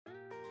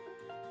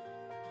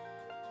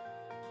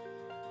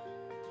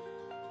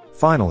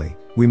Finally,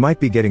 we might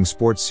be getting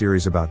sports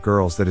series about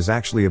girls that is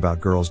actually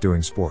about girls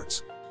doing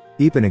sports.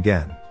 Ippon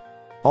Again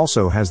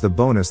also has the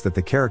bonus that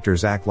the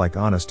characters act like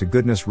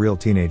honest-to-goodness real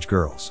teenage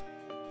girls.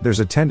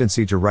 There's a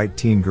tendency to write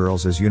teen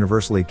girls as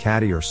universally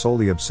catty or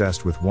solely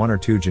obsessed with one or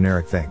two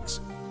generic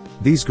things.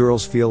 These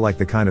girls feel like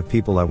the kind of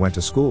people I went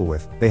to school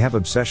with. They have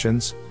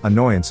obsessions,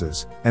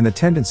 annoyances, and the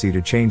tendency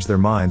to change their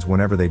minds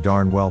whenever they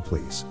darn well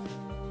please.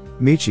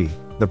 Michi,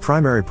 the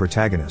primary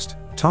protagonist,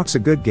 talks a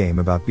good game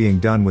about being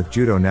done with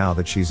judo now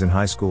that she's in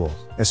high school,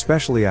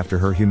 especially after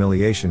her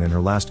humiliation in her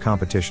last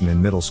competition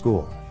in middle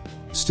school.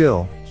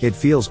 Still, it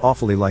feels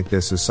awfully like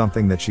this is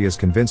something that she has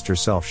convinced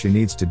herself she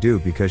needs to do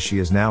because she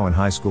is now in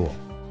high school.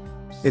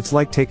 It's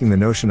like taking the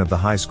notion of the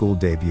high school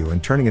debut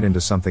and turning it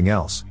into something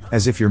else,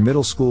 as if your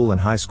middle school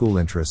and high school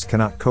interests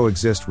cannot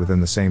coexist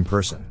within the same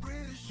person.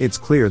 It's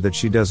clear that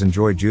she does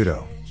enjoy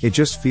judo, it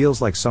just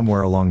feels like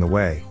somewhere along the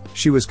way,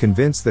 she was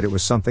convinced that it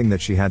was something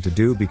that she had to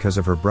do because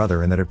of her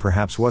brother and that it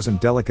perhaps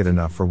wasn't delicate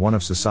enough for one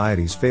of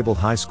society's fabled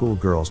high school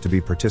girls to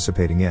be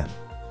participating in.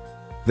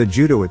 The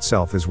judo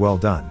itself is well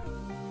done.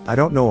 I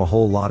don't know a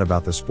whole lot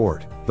about the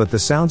sport, but the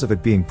sounds of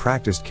it being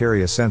practiced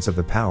carry a sense of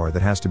the power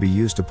that has to be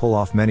used to pull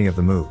off many of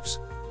the moves.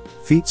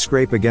 Feet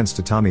scrape against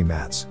tatami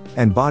mats,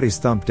 and bodies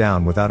thump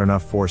down without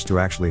enough force to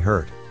actually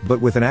hurt,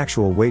 but with an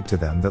actual weight to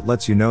them that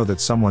lets you know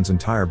that someone's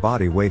entire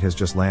body weight has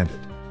just landed.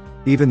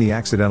 Even the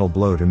accidental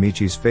blow to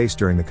Michi's face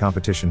during the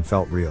competition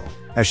felt real.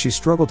 As she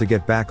struggled to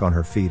get back on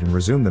her feet and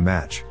resume the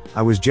match,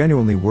 I was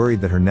genuinely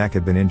worried that her neck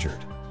had been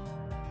injured.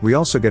 We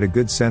also get a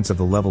good sense of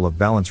the level of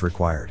balance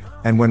required,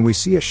 and when we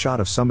see a shot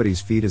of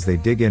somebody's feet as they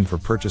dig in for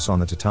purchase on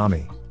the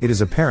tatami, it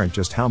is apparent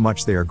just how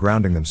much they are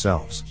grounding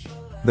themselves.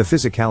 The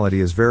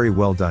physicality is very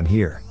well done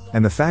here,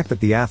 and the fact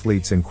that the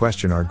athletes in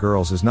question are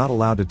girls is not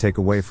allowed to take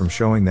away from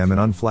showing them in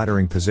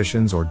unflattering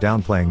positions or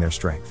downplaying their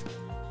strength.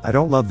 I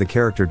don't love the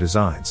character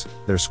designs,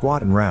 they're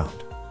squat and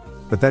round.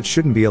 But that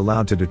shouldn't be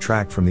allowed to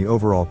detract from the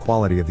overall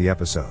quality of the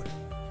episode.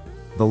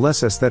 The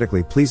less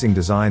aesthetically pleasing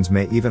designs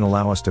may even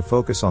allow us to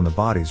focus on the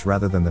bodies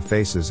rather than the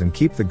faces and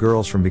keep the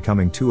girls from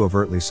becoming too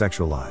overtly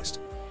sexualized.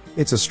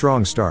 It's a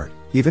strong start,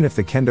 even if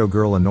the kendo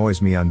girl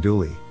annoys me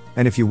unduly.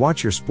 And if you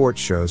watch your sports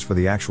shows for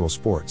the actual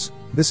sports,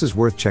 this is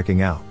worth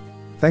checking out.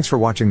 Thanks for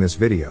watching this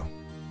video.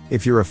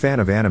 If you're a fan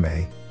of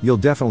anime, you'll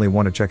definitely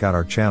want to check out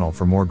our channel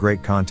for more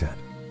great content.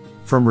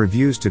 From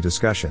reviews to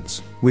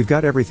discussions, we've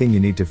got everything you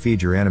need to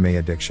feed your anime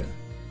addiction.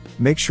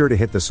 Make sure to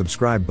hit the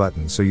subscribe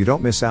button so you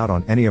don't miss out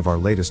on any of our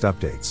latest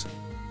updates.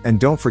 And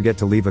don't forget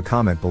to leave a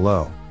comment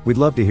below, we'd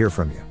love to hear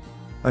from you.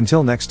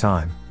 Until next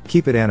time,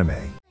 keep it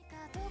anime.